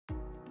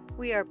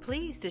We are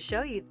pleased to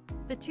show you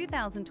the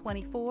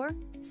 2024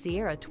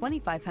 Sierra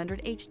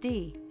 2500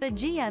 HD. The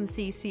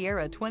GMC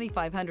Sierra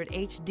 2500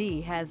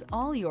 HD has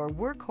all your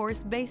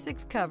workhorse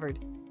basics covered.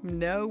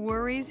 No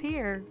worries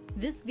here.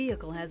 This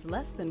vehicle has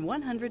less than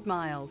 100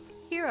 miles.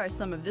 Here are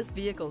some of this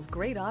vehicle's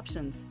great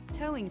options: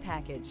 towing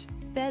package,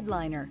 bed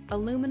liner,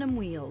 aluminum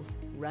wheels,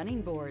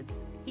 running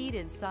boards,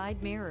 heated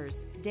side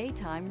mirrors,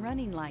 daytime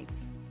running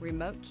lights,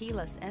 remote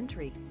keyless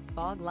entry,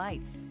 fog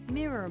lights,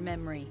 mirror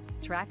memory,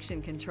 traction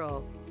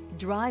control.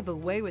 Drive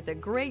away with a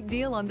great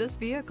deal on this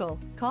vehicle.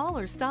 Call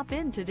or stop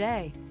in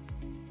today.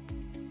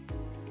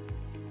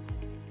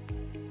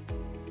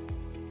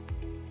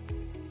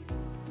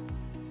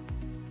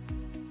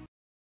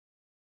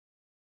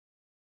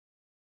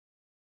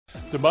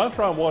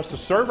 DeMontrond wants to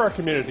serve our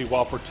community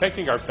while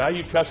protecting our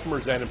valued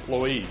customers and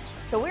employees.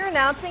 So we're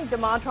announcing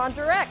DeMontrond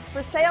Direct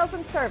for sales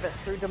and service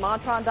through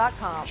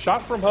DeMontrond.com.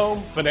 Shop from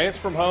home, finance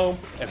from home,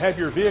 and have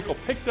your vehicle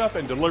picked up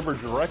and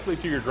delivered directly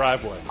to your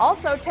driveway.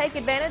 Also, take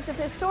advantage of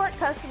historic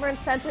customer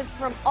incentives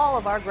from all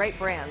of our great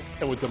brands.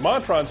 And with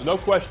DeMontrond's no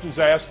questions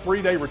asked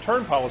 3-day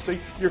return policy,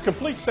 your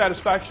complete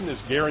satisfaction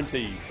is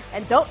guaranteed.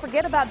 And don't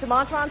forget about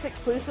DeMontrond's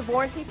exclusive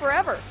warranty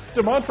forever.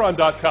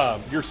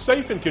 DeMontrond.com, your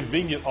safe and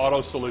convenient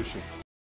auto solution.